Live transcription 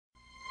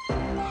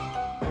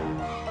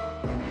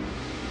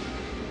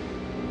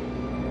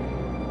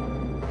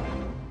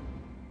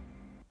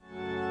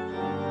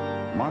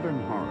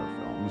Modern horror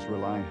films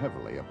rely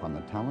heavily upon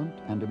the talent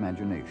and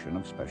imagination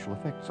of special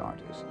effects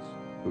artists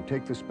who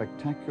take the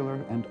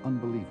spectacular and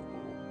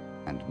unbelievable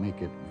and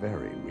make it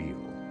very real.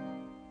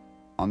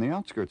 On the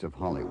outskirts of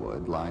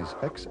Hollywood lies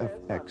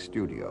X.F.X.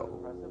 Studio,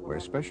 where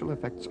special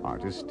effects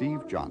artist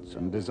Steve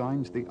Johnson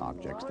designs the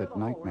objects that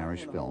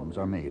nightmarish films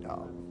are made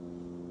of.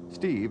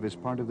 Steve is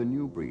part of the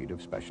new breed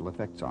of special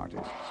effects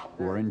artists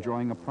who are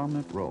enjoying a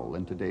prominent role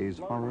in today's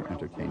horror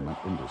entertainment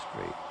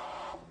industry.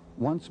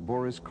 Once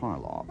Boris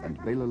Karloff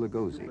and Bela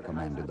Lugosi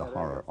commanded the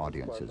horror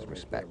audience's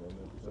respect.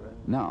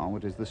 Now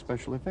it is the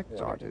special effects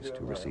artist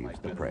who receives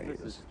the praise.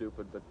 This is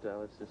stupid, but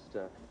let's just...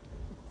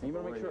 you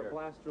better make sure it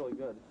blasts really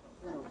good.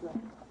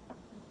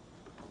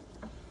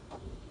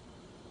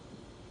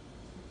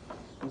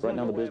 Right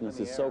now the business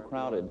is so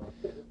crowded.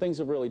 Things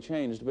have really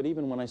changed, but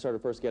even when I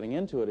started first getting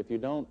into it, if you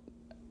don't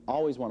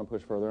always want to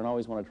push further and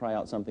always want to try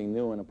out something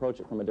new and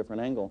approach it from a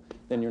different angle,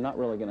 then you're not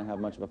really going to have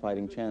much of a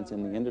fighting chance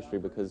in the industry,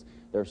 because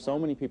there are so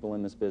many people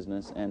in this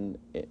business. And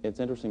it's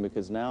interesting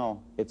because now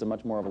it's a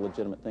much more of a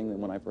legitimate thing than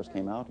when I first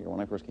came out here.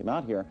 When I first came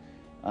out here,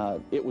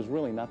 it was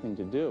really nothing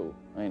to do.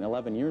 I mean,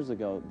 11 years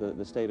ago,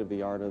 the state of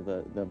the art of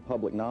the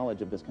public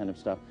knowledge of this kind of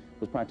stuff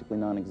was practically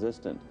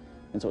non-existent.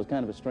 And so it was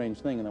kind of a strange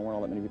thing, and there weren't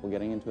all that many people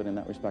getting into it. In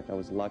that respect, I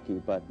was lucky.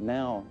 But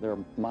now there are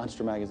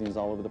monster magazines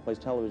all over the place,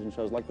 television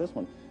shows like this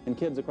one, and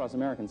kids across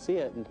America can see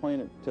it and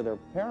point it to their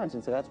parents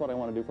and say, that's what I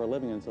want to do for a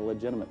living, and it's a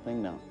legitimate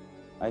thing now.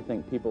 I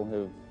think people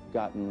have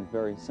gotten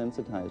very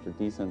sensitized or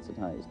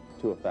desensitized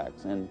to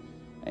effects, and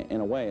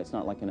in a way, it's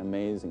not like an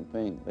amazing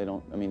thing. They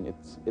don't, I mean,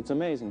 it's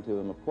amazing to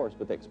them, of course,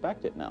 but they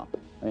expect it now.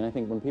 I mean, I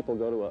think when people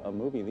go to a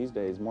movie these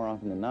days, more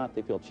often than not,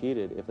 they feel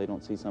cheated if they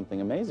don't see something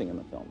amazing in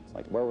the film. It's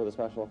like, where were the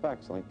special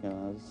effects? Like,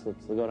 let's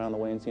go down the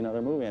way and see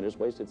another movie. I just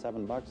wasted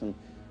 $7 and there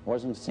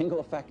wasn't a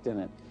single effect in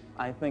it.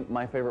 I think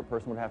my favorite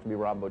person would have to be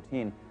Rob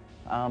Bottin.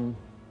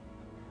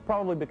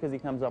 Probably because he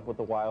comes up with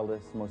the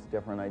wildest, most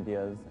different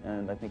ideas,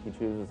 and I think he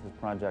chooses his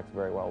projects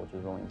very well, which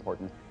is really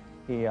important.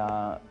 He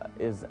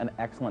is an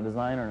excellent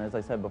designer, and as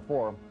I said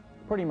before,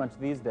 pretty much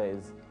these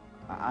days,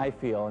 I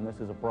feel, and this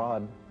is a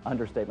broad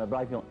understatement, but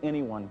I feel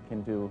anyone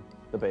can do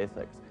the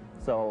basics.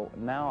 So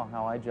now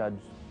how I judge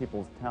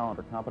people's talent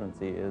or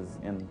competency is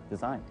in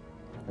design.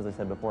 As I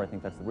said before, I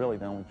think that's really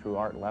the only true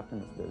art left in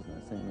this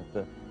business, and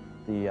that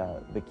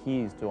the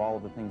keys to all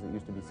of the things that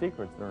used to be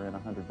secrets are in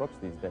 100 books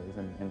these days,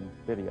 and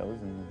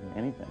videos and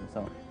anything.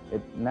 So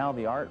now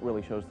the art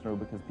really shows through,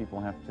 because people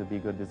have to be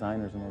good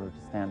designers in order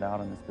to stand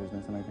out in this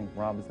business, and I think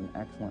Rob is an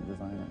excellent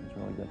designer. He's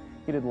really good.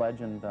 He did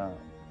Legend, well,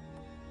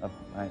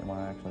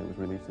 actually it was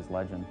released as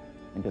Legend,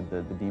 and did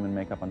the demon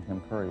makeup on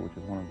Tim Curry, which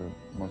is one of the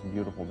most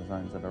beautiful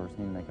designs I've ever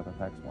seen makeup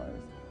effects-wise.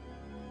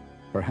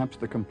 Perhaps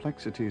the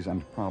complexities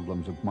and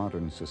problems of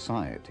modern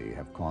society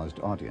have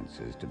caused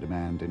audiences to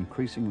demand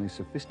increasingly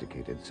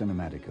sophisticated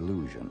cinematic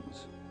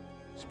illusions.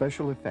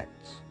 Special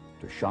effects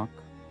to shock,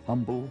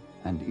 humble,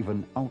 and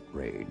even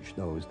outrage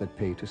those that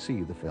pay to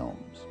see the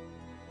films.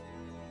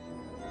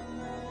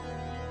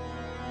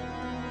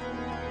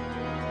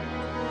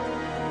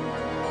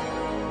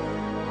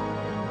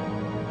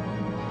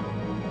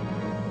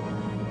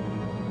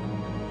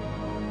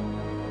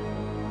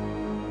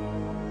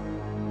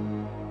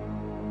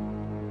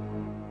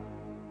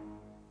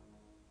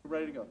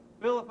 Ready to go.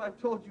 Bill, if I've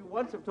told you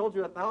once, I've told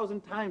you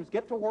 1,000 times,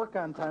 get to work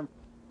on time.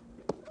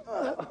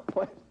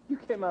 What? You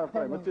came out of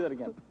frame. Let's do that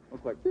again. Real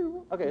quick.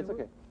 Okay, it's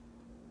okay.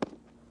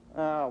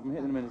 Oh, I'm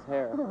hitting him in his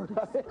hair.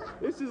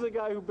 This is a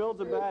guy who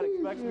builds a bat,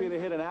 expects me to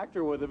hit an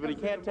actor with it, but he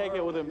can't take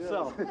it with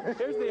himself.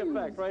 Here's the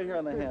effect right here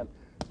on the hand.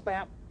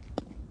 Bam.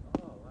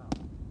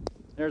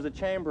 There's a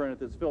chamber in it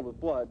that's filled with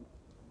blood.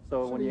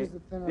 So when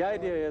the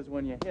idea is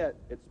when you hit,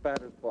 it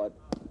spatters blood.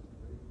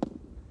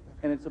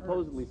 And it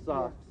supposedly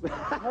sucks.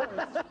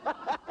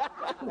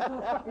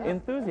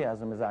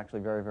 Enthusiasm is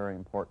actually very, very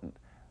important.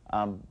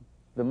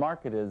 The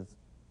market is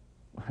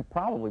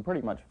probably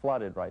pretty much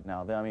flooded right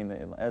now. I mean,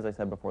 as I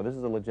said before, this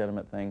is a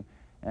legitimate thing,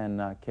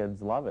 and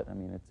kids love it. I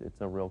mean,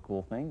 it's a real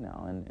cool thing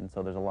now, and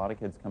so there's a lot of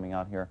kids coming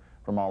out here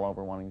from all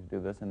over wanting to do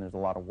this, and there's a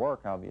lot of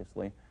work,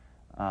 obviously.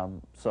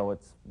 So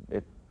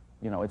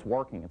you know, it's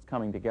working, it's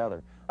coming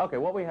together. Okay,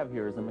 what we have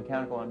here is a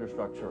mechanical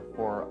understructure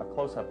for a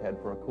close-up head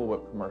for a Cool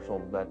Whip commercial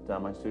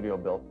that my studio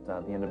built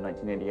at the end of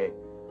 1988.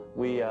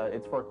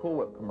 It's for a Cool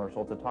Whip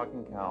commercial. It's a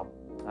talking cow.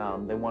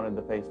 They wanted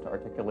the face to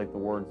articulate the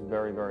words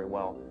very, very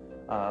well.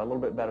 A little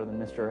bit better than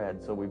Mr.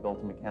 Ed, so we built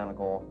a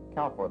mechanical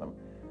cow for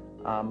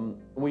them.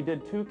 We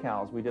did two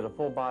cows. We did a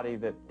full body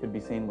that could be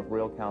seen with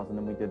real cows, and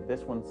then we did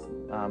this one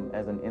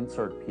as an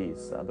insert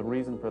piece. The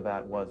reason for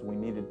that was we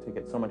needed to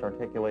get so much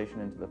articulation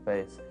into the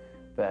face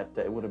that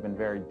it would have been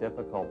very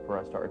difficult for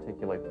us to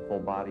articulate the full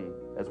body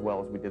as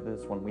well as we did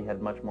this one. We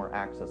had much more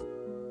access.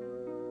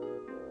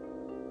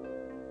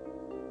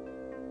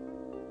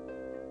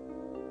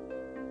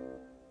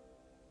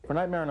 For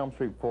Nightmare on Elm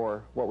Street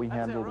 4, what we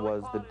handled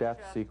was the death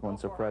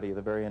sequence of Freddy at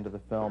the very end of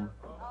the film.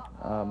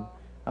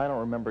 I don't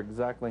remember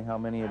exactly how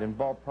many. It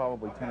involved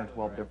probably 10 or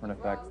 12 different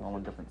effects, all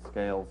on different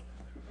scales.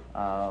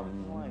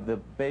 The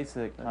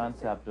basic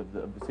concept of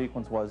the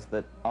sequence was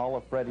that all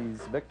of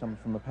Freddy's victims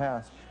from the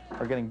past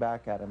are getting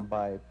back at him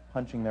by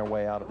punching their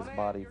way out of his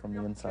body from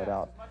the inside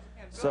out.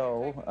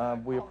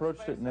 So we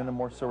approached it in a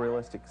more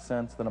surrealistic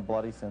sense than a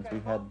bloody sense.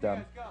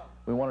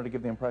 We wanted to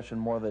give the impression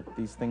more that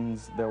these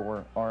things, there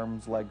were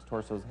arms, legs,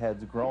 torsos,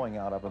 heads growing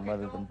out of them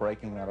rather than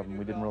breaking out of them.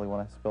 We didn't really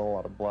want to spill a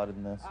lot of blood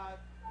in this.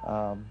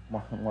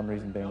 One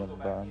reason being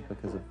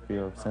because of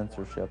fear of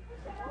censorship.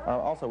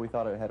 Also, we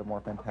thought it had a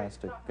more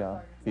fantastic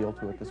feel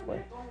to it this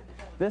way.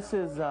 This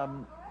is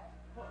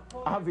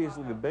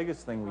obviously the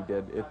biggest thing we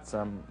did. It's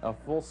a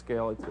full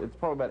scale. It's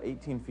probably about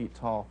 18 feet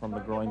tall from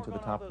the groin to the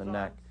top of the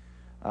neck,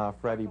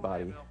 Freddy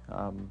body.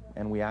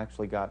 And we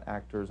actually got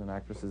actors and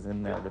actresses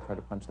in there to try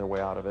to punch their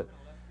way out of it.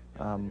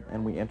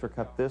 And we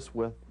intercut this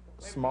with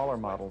smaller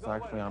models,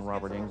 actually on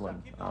Robert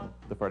Englund,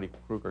 the Freddy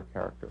Krueger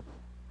character.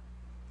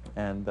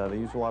 And they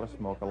used a lot of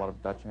smoke, a lot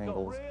of Dutch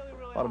angles,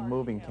 a lot of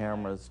moving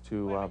cameras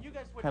to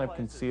kind of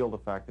conceal the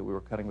fact that we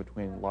were cutting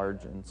between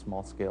large and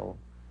small scale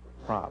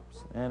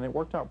props. And it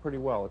worked out pretty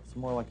well. It's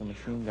more like a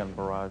machine gun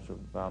barrage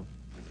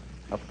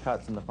of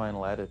cuts in the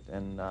final edit,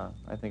 and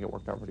I think it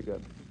worked out pretty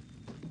good.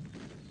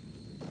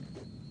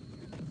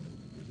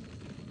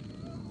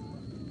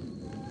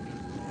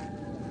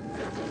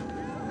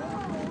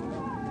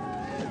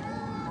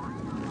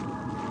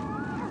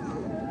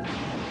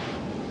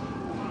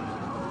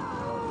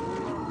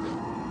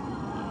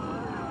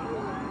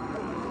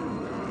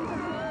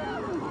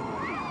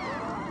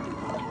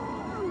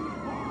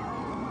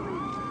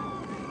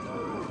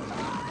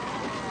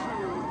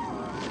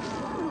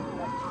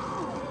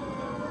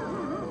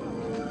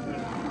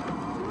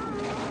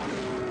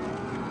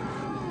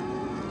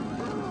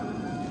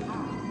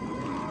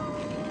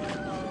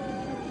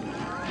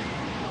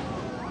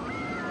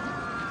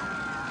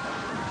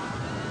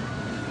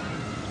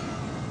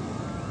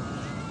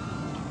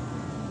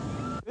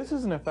 This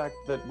is an effect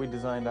that we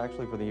designed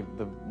actually for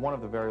one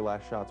of the very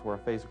last shots where a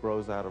face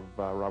grows out of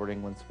Robert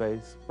Englund's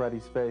face,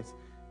 Freddy's face.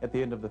 At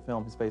the end of the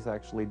film, his face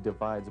actually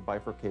divides,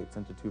 bifurcates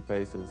into two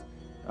faces.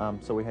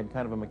 So we had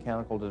kind of a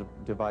mechanical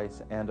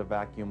device and a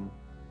vacuum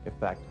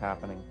effect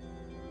happening.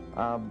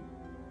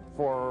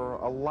 For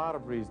a lot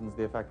of reasons,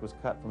 the effect was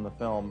cut from the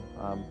film,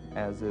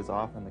 as is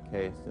often the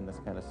case in this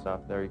kind of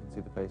stuff. There you can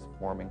see the face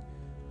forming.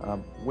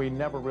 We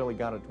never really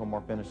got it to a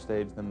more finished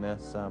stage than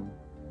this.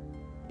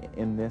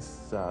 In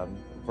this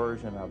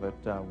version of it,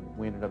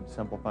 we ended up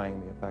simplifying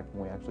the effect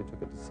when we actually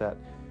took it to set.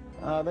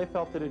 They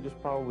felt that it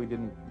just probably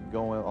didn't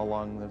go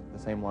along the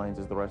same lines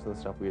as the rest of the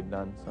stuff we had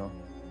done, so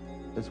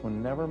this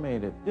one never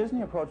made it.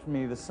 Disney approached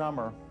me this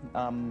summer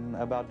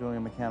about doing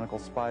a mechanical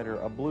spider,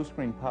 a blue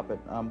screen puppet.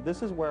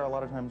 This is where a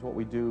lot of times what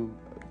we do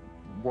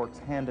works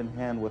hand in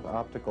hand with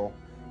optical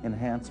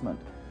enhancement.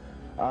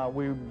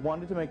 We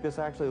wanted to make this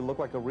actually look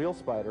like a real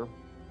spider.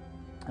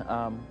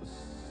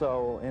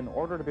 So in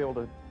order to be able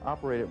to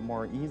operate it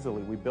more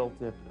easily, we built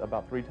it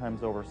about 3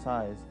 times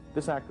oversized.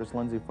 This actress,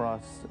 Lindsay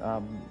Frost,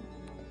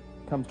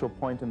 comes to a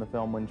point in the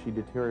film when she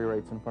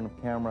deteriorates in front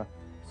of camera.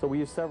 So we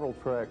used several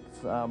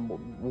tricks.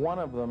 One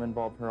of them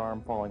involved her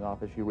arm falling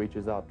off as she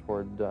reaches out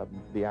toward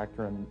the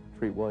actor, and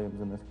Treat Williams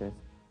in this case.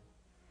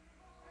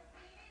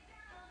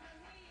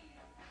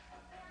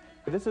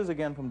 This is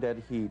again from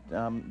Dead Heat.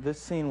 This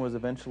scene was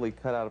eventually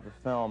cut out of the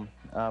film,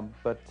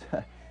 but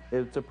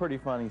it's a pretty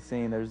funny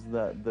scene. There's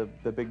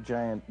the big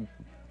giant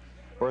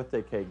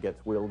birthday cake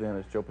gets wheeled in.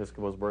 It's Joe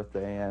Piscopo's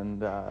birthday,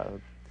 and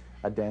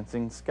a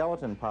dancing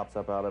skeleton pops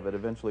up out of it.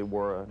 Eventually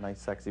wore a nice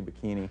sexy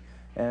bikini.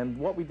 And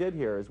what we did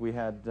here is we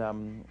had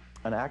an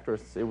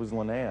actress, it was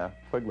Linnea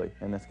Quigley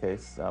in this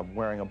case,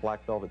 wearing a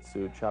black velvet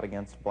suit, shot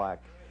against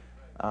black,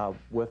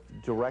 with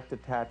direct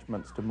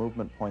attachments to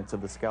movement points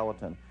of the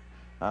skeleton.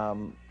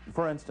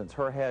 For instance,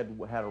 her head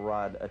had a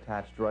rod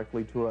attached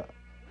directly to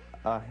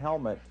a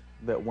helmet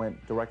that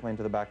went directly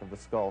into the back of the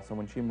skull, so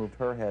when she moved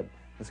her head,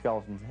 the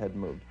skeleton's head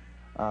moved.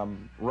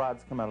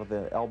 Rods come out of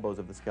the elbows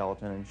of the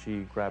skeleton, and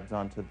she grabs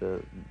onto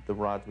the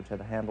rods, which had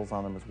the handles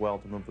on them as well,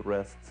 to move the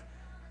wrists.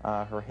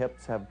 Her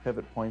hips have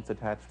pivot points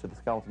attached to the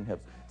skeleton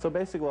hips. So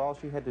basically all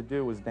she had to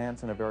do was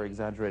dance in a very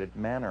exaggerated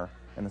manner,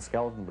 and the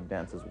skeleton would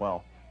dance as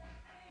well.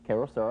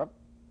 Karo syrup,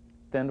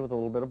 thinned with a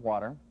little bit of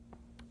water.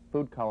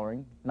 Food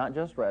coloring, not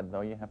just red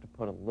though, you have to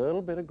put a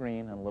little bit of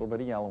green and a little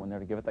bit of yellow in there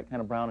to give it that kind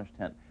of brownish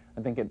tint.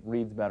 I think it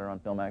reads better on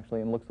film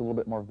actually and looks a little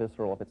bit more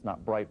visceral if it's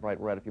not bright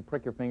red. If you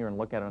prick your finger and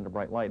look at it under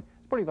bright light,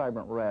 it's pretty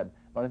vibrant red,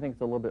 but I think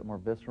it's a little bit more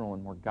visceral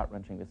and more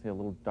gut-wrenching to see a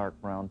little dark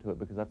brown to it,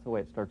 because that's the way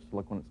it starts to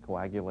look when it's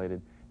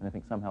coagulated, and I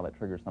think somehow that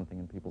triggers something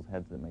in people's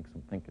heads that makes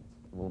them think it's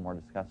a little more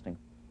disgusting.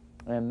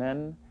 And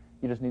then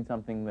you just need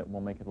something that will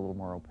make it a little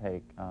more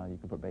opaque. You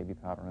can put baby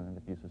powder in it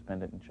if you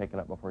suspend it and shake it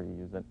up before you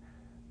use it.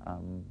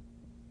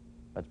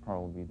 That's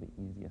probably the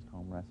easiest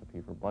home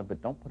recipe for blood,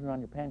 but don't put it on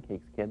your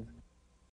pancakes, kids.